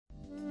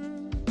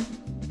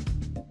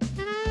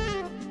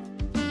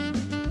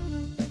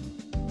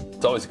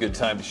It's always a good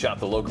time to shop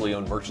the locally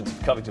owned merchants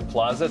of Covington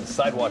Plaza. The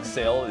sidewalk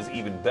sale is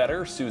even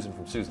better. Susan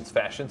from Susan's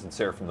Fashions and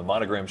Sarah from the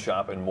Monogram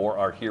shop and more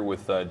are here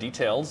with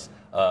details.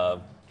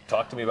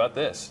 Talk to me about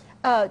this.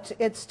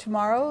 It's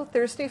tomorrow,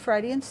 Thursday,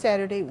 Friday, and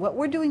Saturday. What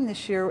we're doing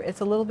this year,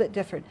 it's a little bit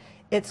different.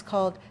 It's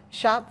called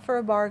Shop for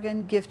a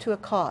Bargain, Give to a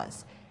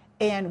Cause.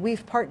 And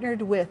we've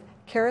partnered with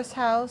Kara's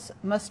House,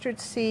 Mustard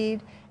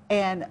Seed,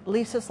 and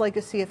Lisa's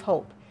Legacy of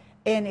Hope.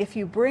 And if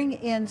you bring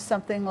in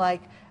something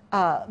like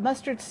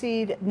Mustard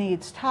Seed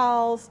needs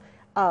towels,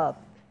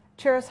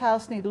 Kara's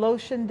House needs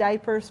lotion,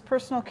 diapers,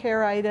 personal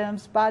care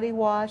items, body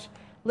wash,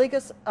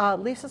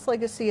 Lisa's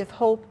Legacy of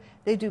Hope,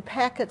 they do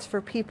packets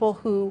for people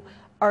who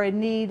are in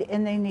need,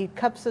 and they need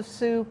cups of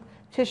soup,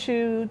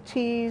 tissue,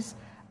 teas,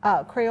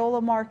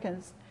 Crayola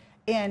markers.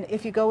 And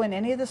if you go in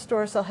any of the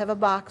stores, they'll have a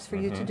box for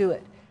you to do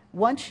it.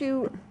 Once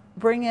you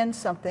bring in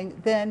something,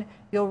 then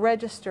you'll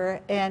register,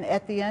 and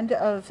at the end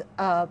of,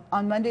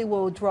 on Monday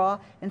we'll draw,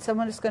 and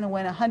someone is going to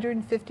win a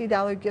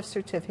 $150 gift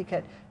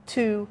certificate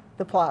to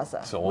the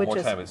plaza. So one more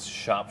time, it's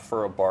Shop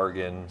for a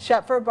Bargain.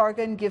 Shop for a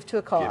Bargain, Give to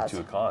a Cause. Give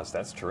to a Cause.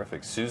 That's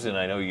terrific. Susan,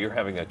 I know you're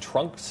having a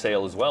trunk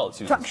sale as well at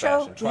Susan's Trunk show?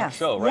 Fashion. Trunk Yes.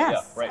 show, right?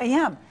 Yes, yeah, right. I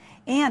am.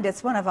 And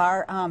it's one of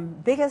our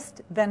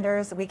biggest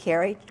vendors we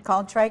carry,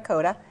 called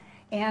Tricoda.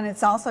 And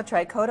it's also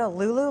Tricoda,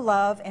 Lulu,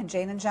 Love, and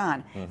Jane and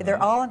John.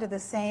 They're all under the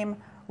same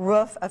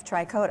roof of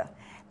Tricoda.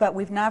 But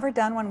we've never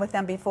done one with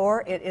them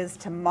before. It is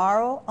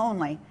tomorrow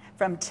only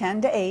from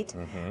 10 to 8.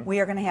 We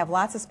are going to have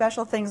lots of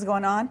special things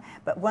going on.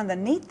 But one of the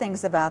neat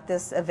things about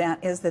this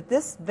event is that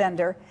this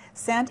vendor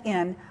sent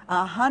in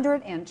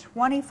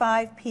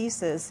 125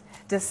 pieces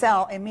to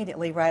sell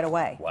immediately right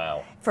away.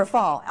 Wow. For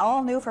fall,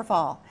 all new for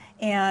fall.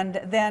 And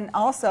then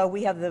also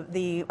we have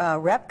the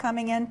rep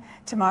coming in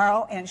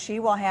tomorrow, and she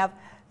will have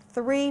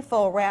 3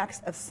 full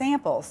racks of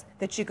samples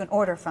that you can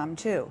order from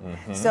too.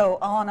 So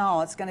all in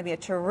all, it's going to be a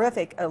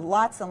terrific,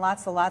 lots and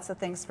lots of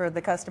things for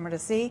the customer to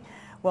see.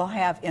 We'll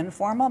have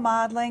informal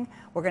modeling.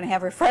 We're going to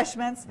have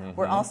refreshments.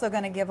 We're also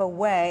going to give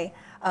away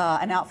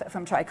an outfit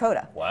from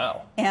Tricoda.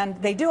 Wow.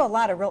 And they do a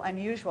lot of real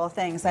unusual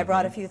things. I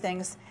brought a few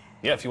things.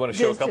 Yeah, if you want to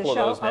show a couple of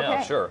those now,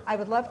 okay. sure. I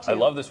would love to. I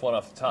love this one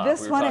off the top.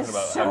 This we were one talking is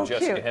about so how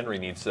Jessica cute. Henry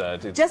needs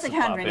to Jessica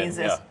pop Henry in. needs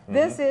this.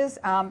 Yeah. This is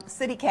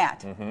City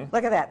Cat.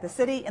 Look at that, the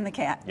city and the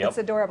cat. Yep. It's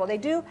adorable. They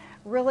do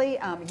really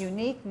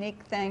unique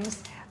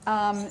things,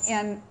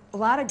 and a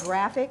lot of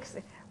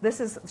graphics. This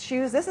is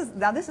shoes. This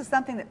is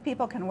something that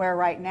people can wear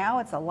right now.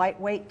 It's a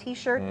lightweight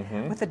T-shirt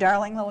with the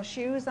darling little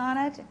shoes on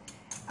it.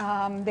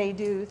 They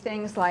do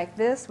things like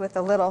this with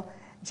a little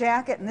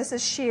jacket, and this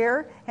is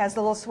sheer. Has a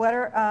little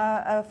sweater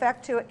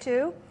effect to it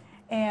too.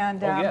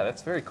 And Oh yeah,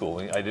 that's very cool.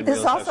 I didn't this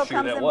realize how also sheer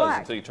comes that in was black.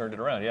 until you turned it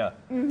around. Yeah.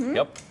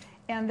 Yep.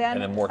 And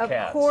then more of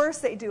cats. course,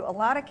 they do a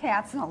lot of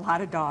cats and a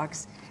lot of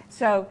dogs.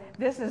 So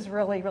this is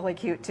really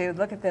cute too.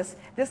 Look at this.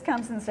 This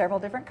comes in several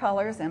different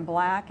colors, in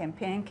black and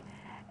pink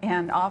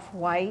and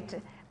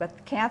off-white.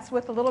 But cats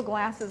with the little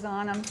glasses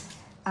on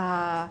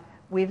them.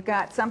 We've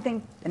got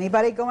something,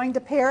 anybody going to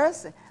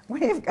Paris?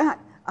 We've got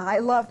I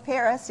Love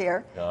Paris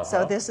here.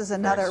 So this is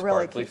another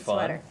really cute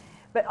sweater.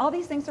 But all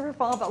these things are for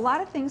fall, but a lot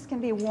of things can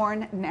be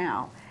worn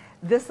now.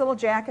 This little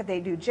jacket,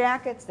 they do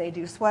jackets, they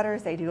do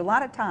sweaters, they do a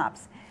lot of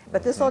tops.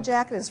 But this little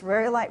jacket is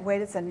very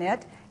lightweight, it's a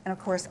knit, and of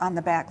course on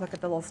the back, look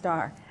at the little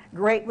star.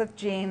 Great with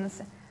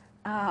jeans.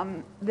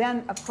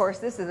 Then, of course,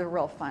 this is a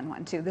real fun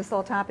one too. This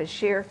little top is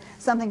sheer,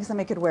 something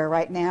somebody could wear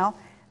right now.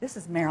 This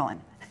is Marilyn.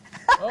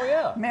 Oh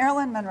yeah.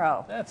 Marilyn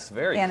Monroe. That's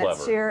very and clever. And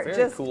it's sheer, very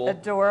just cool.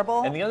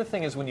 adorable. And the other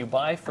thing is when you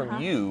buy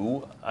from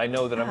you, I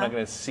know that I'm not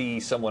going to see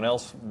someone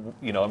else,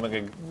 you know, I'm not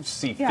going to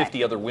see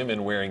 50 other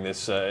women wearing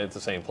this at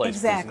the same place.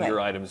 Exactly. Because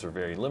your items are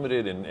very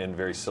limited and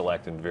very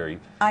select and very...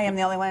 I am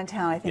the only one in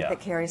town, I think,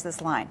 that carries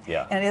this line.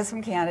 Yeah. And it is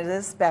from Canada, it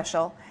is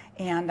special.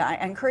 And I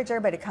encourage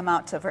everybody to come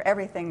out for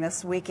everything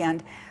this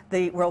weekend.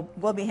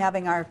 We'll be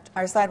having our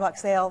sidewalk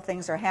sale.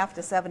 Things are half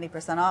to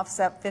 70% off,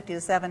 50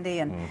 to 70.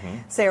 And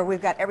so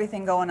we've got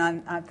everything going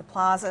on at the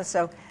plaza.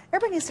 So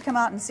everybody needs to come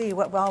out and see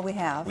what all we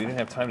have. We didn't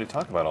have time to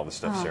talk about all this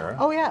stuff, Sarah.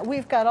 Oh yeah,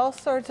 we've got all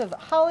sorts of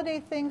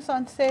holiday things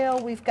on sale.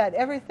 We've got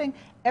everything.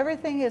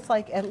 Everything is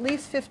like at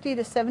least 50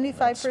 to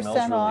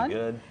 75% on.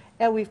 Really good.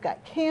 And we've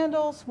got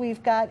candles.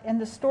 We've got,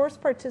 and the stores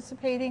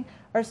participating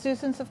are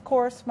Susan's, of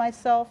course,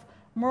 myself,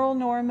 Merle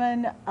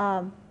Norman,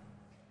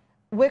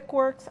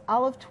 Wickworks,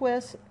 Olive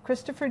Twist,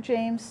 Christopher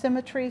James,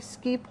 Symmetry,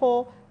 Ski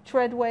Pole,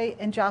 Treadway,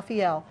 and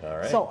Jaffiel.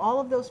 So all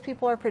of those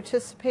people are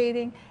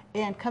participating,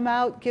 and come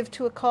out, give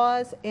to a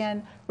cause,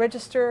 and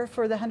register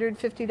for the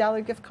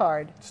 $150 gift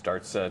card.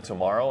 Starts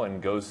tomorrow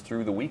and goes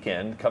through the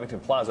weekend. Covington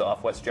Plaza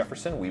off West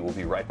Jefferson. We will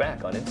be right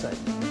back on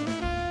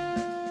Insight.